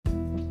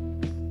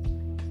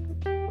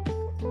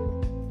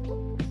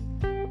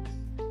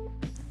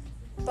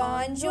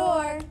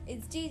Bonjour!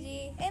 It's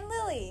Gigi, And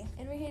Lily.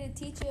 and we're here to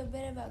teach you a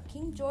bit about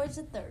King George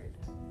III.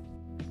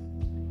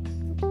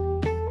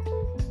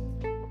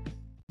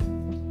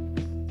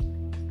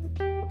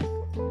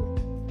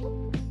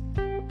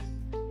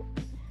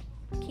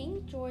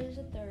 King George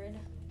III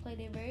played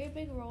a very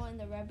big role in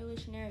the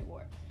Revolutionary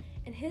War.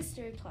 In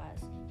history class,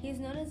 he is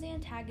known as the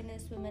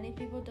antagonist, but many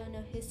people don't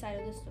know his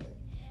side of the story.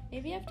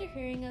 Maybe after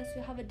hearing us,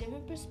 you'll have a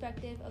different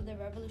perspective of the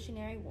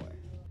Revolutionary War.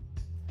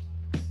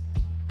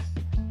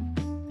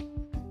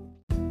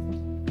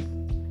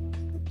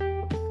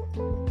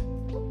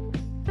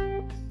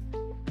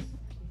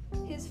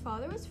 His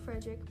father was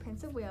Frederick,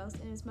 Prince of Wales,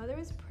 and his mother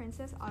was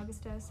Princess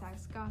Augusta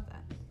Saxe-Gotha.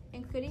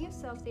 Including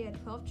himself, they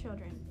had 12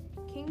 children.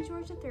 King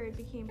George III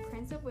became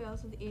Prince of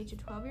Wales at the age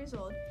of 12 years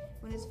old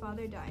when his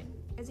father died.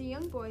 As a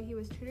young boy, he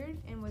was tutored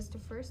and was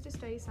first to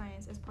study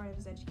science as part of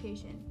his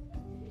education.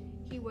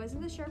 He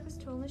wasn't the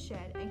sharpest tool in the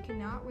shed and could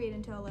not read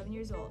until 11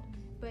 years old,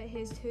 but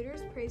his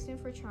tutors praised him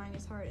for trying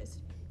his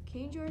hardest.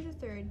 King George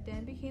III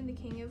then became the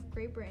King of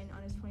Great Britain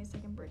on his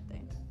 22nd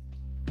birthday.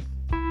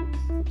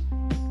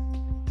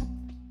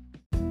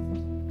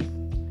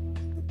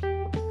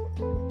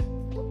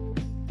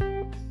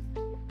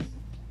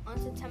 On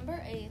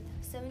September 8,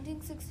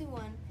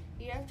 1761,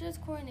 a year after his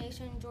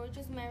coronation, George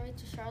was married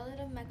to Charlotte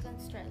of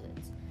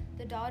Mecklen-Strelitz,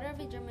 the daughter of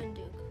a German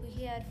duke, who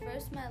he had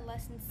first met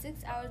less than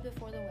 6 hours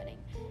before the wedding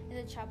in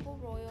the Chapel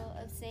Royal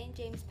of St.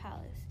 James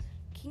Palace.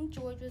 King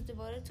George was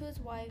devoted to his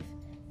wife.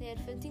 They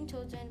had 15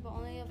 children, but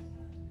only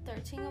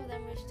 13 of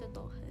them reached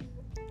adulthood.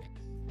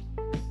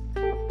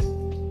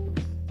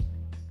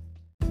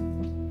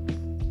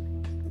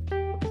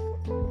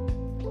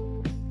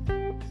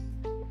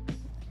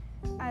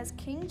 As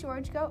King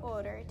George got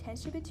older,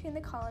 tension between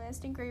the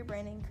colonists and Great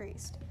Britain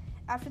increased.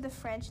 After the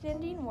French and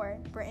Indian War,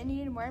 Britain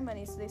needed more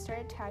money, so they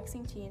started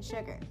taxing tea and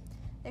sugar.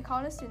 The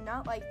colonists did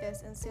not like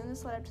this, and soon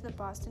this led up to the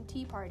Boston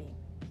Tea Party.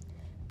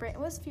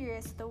 Britain was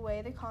furious at the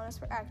way the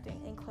colonists were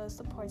acting and closed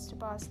the ports to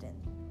Boston.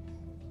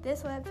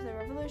 This led up to the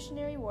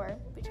Revolutionary War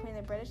between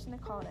the British and the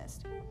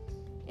colonists.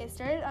 It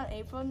started on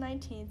April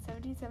 19,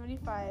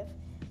 1775,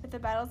 with the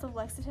battles of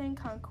Lexington and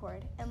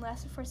Concord, and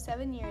lasted for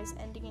 7 years,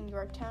 ending in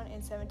Yorktown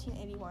in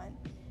 1781.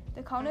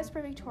 The colonists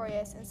were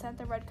victorious and sent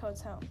the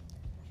Redcoats home.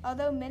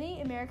 Although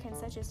many Americans,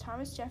 such as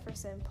Thomas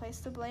Jefferson,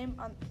 placed the blame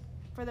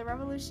for the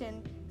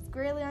revolution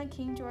squarely on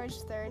King George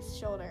III's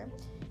shoulder,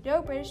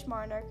 no British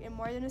monarch in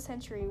more than a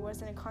century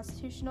was in a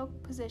constitutional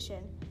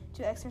position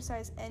to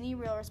exercise any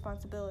real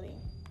responsibility.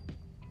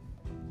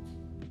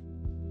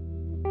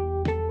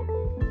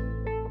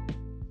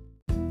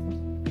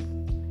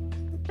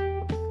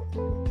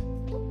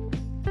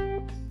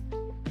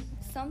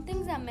 Some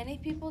things that many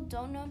people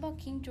don't know about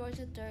King George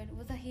III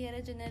was that he had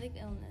a genetic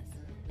illness.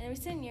 In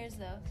recent years,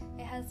 though,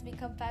 it has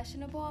become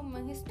fashionable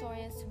among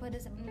historians to put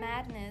his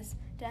madness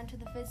down to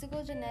the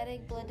physical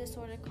genetic blood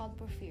disorder called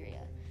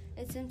porphyria.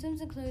 Its symptoms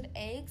include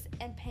aches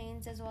and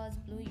pains as well as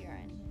blue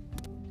urine.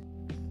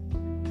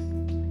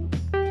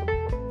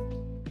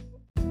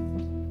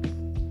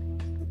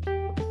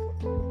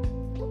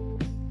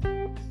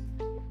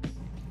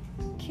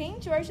 King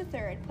George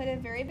III played a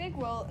very big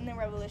role in the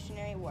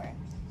Revolutionary War.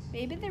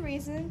 Maybe the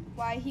reason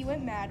why he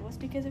went mad was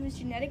because of his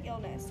genetic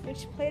illness,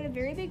 which played a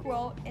very big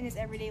role in his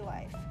everyday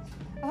life.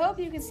 I hope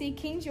you can see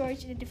King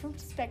George in a different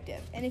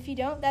perspective, and if you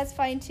don't, that's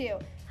fine too.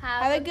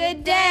 Have a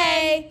good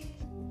day!